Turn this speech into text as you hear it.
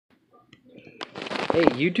Hey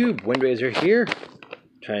YouTube, Windraiser here.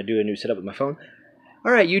 Trying to do a new setup with my phone.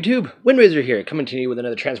 Alright YouTube, Windraiser here, coming to you with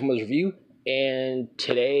another Transformers review. And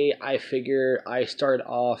today I figure I start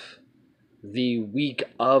off the week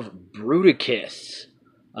of Bruticus.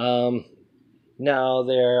 Now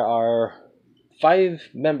there are 5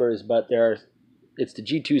 members, but it's the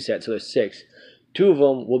G2 set, so there's 6. 2 of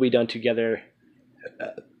them will be done together,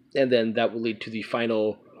 and then that will lead to the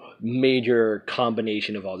final major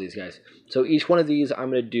combination of all these guys. So each one of these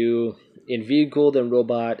I'm going to do in vehicle, then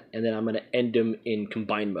robot, and then I'm going to end them in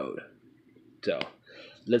combined mode. So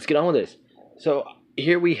let's get on with this. So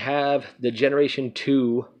here we have the Generation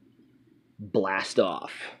 2 Blast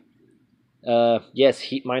Off. Yes,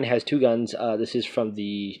 mine has 2 guns. This is from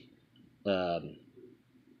the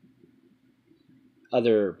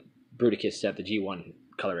other Bruticus set, the G1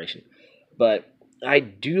 coloration. But I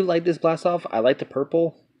do like this Blast Off. I like the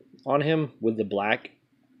purple on him with the black.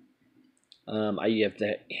 I have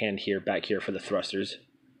the hand here, back here for the thrusters.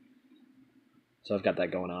 So I've got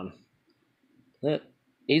that going on.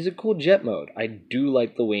 He's a cool jet mode. I do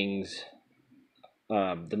like the wings,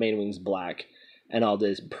 the main wings black, and all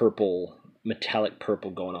this purple, metallic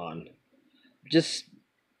purple going on. Just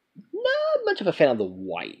not much of a fan of the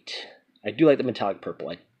white. I do like the metallic purple.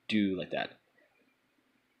 I do like that.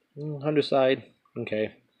 Underside,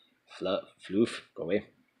 okay. Floof, go away.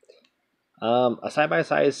 A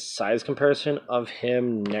side-by-side size comparison of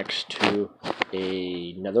him next to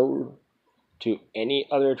any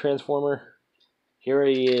other Transformer. Here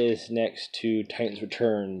he is next to Titans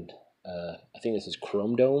Returned. I think this is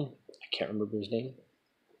Chrome Dome. I can't remember his name.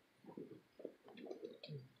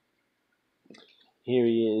 Here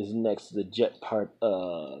he is next to the jet part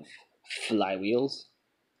of Flywheels.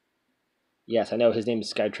 Yes, I know his name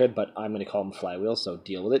is Skytread, but I'm going to call him Flywheels, so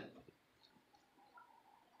deal with it.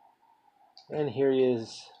 And here he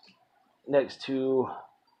is next to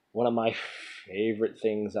one of my favorite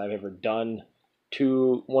things I've ever done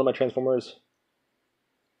to one of my Transformers,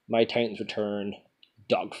 my Titans Return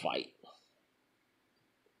Dogfight.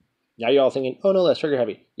 Now you're all thinking, oh no, that's trigger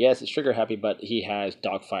happy. Yes, it's trigger happy, but he has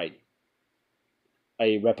Dogfight.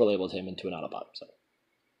 I repro-labeled him into an Autobot, so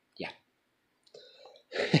yeah.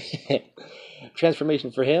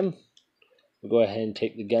 Transformation for him. We'll go ahead and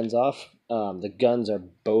take the guns off. The guns are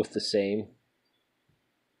both the same.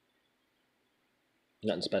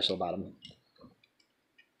 Nothing special about them.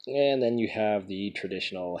 And then you have the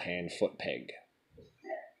traditional hand-foot peg.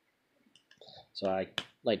 So I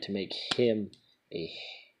like to make him a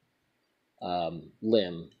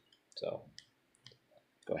limb. So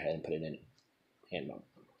go ahead and put it in hand mode.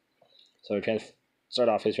 So we're trying to start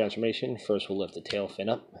off his transformation. First we'll lift the tail fin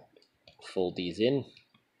up, fold these in,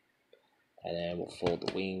 and then we'll fold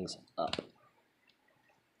the wings up.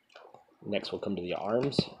 Next we'll come to the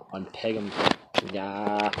arms, unpeg them.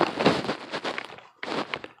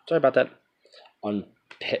 Sorry about that.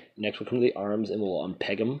 Next we'll come to the arms and we'll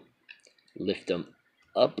unpeg them, lift them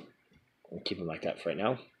up, and keep them like that for right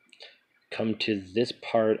now. Come to this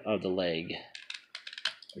part of the leg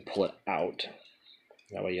and pull it out.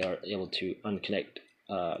 That way you're able to unconnect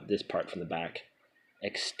this part from the back.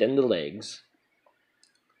 Extend the legs,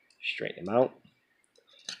 straighten them out.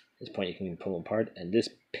 At this point you can pull them apart, and this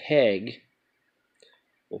peg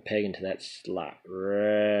will peg into that slot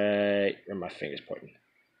right where my finger's pointing.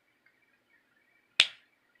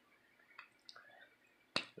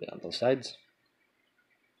 On both sides.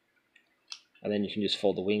 And then you can just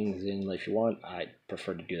fold the wings in if you want. I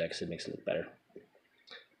prefer to do that because it makes it look better.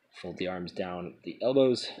 Fold the arms down the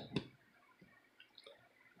elbows.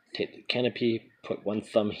 Take the canopy, put one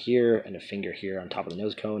thumb here and a finger here on top of the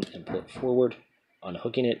nose cone and pull it forward,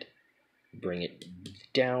 unhooking it, bring it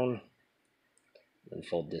down, then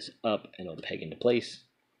fold this up and it'll peg into place.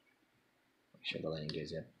 Make sure the landing gear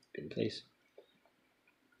is in place.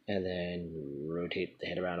 And then rotate the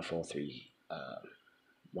head around a full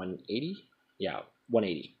 180? Yeah,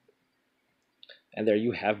 180. And there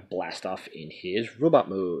you have Blast Off in his robot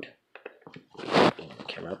mode.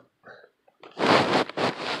 Camera up.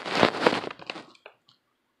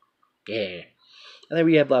 Yeah. And then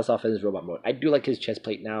we have Blast Off in his robot mode. I do like his chest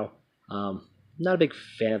plate now. Not a big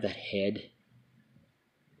fan of the head.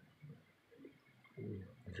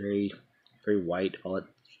 Very, very white. All it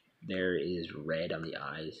there is red on the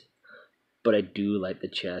eyes. But I do like the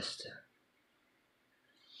chest.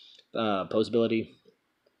 Posability.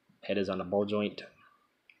 Head is on a ball joint.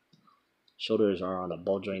 Shoulders are on a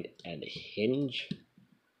ball joint and a hinge.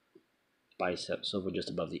 Biceps over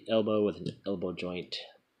just above the elbow with an elbow joint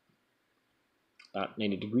about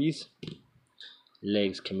 90 degrees.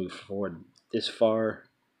 Legs can move forward this far.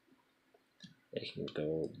 It can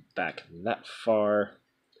go back that far.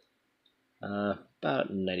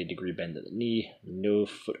 About 90-degree bend at the knee. No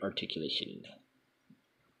foot articulation.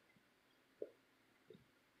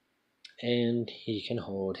 And he can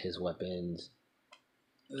hold his weapons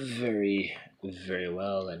very, very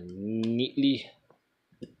well and neatly.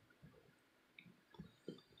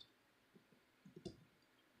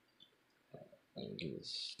 And do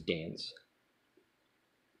his stance.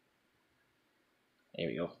 There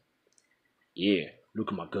we go. Yeah, look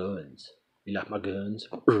at my guns. You like my guns?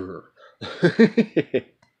 I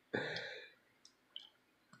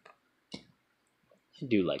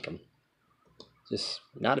do like them. Just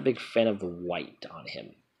not a big fan of the white on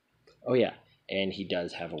him. Oh yeah, and he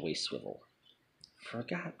does have a waist swivel.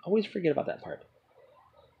 Always forget about that part.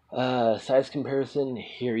 Size comparison,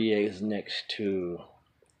 here he is next to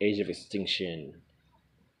Age of Extinction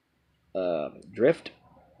Drift.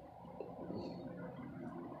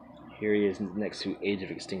 Here he is next to Age of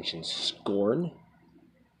Extinction Scorn.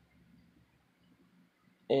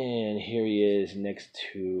 And here he is next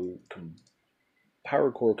to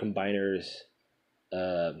Power Core Combiners.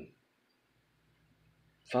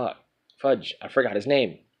 Fudge, I forgot his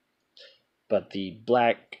name. But the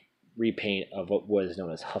black repaint of what was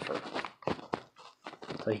known as Huffer.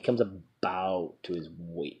 So he comes about to his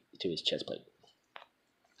weight, to his chest plate.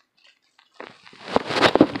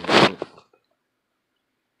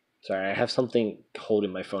 Sorry, I have something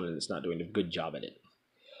holding my phone and it's not doing a good job at it.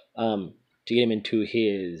 To get him into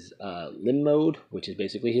his limb mode, which is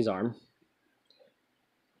basically his arm,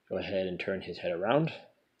 go ahead and turn his head around.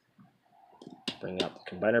 Bring out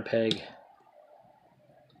the combiner peg.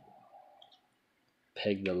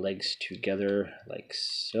 Peg the legs together like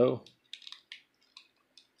so.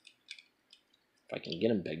 If I can get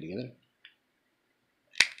them pegged together.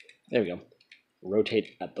 There we go.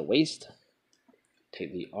 Rotate at the waist.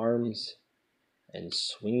 Take the arms and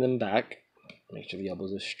swing them back. Make sure the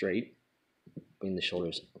elbows are straight. Bring the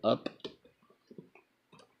shoulders up.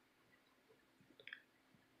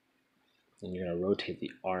 And you're gonna rotate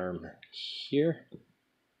the arm here.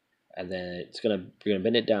 And then you're gonna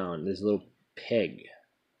bend it down. There's a little peg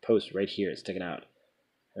post right here, it's sticking out.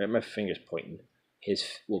 Right, my finger's pointing. His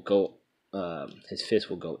fist will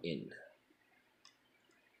go in.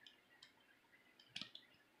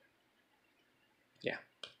 Yeah,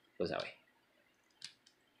 goes that way.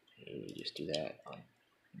 And you just do that on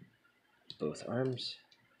both arms.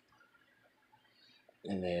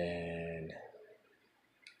 And then,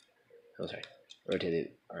 rotate the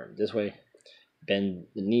arm this way. Bend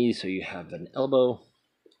the knees so you have an elbow.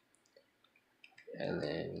 And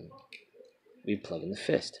then we plug in the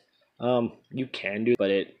fist. You can do it,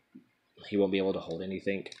 but he won't be able to hold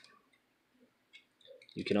anything.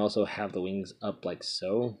 You can also have the wings up like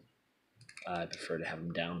so. I prefer to have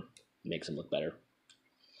them down. It makes them look better.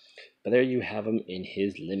 But there you have him in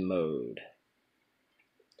his limb mode.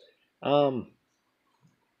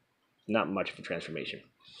 Not much of a transformation.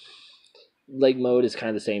 Leg mode is kind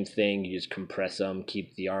of the same thing. You just compress them,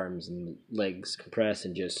 keep the arms and legs compressed,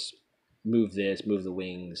 and just move this, move the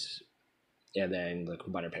wings, and then the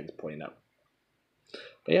combiner peg pointing up.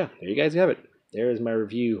 But yeah, there you guys have it. There is my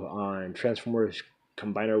review on Transformers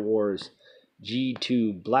Combiner Wars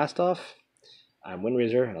G2 Blastoff. I'm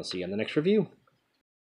WindRazor, and I'll see you on the next review.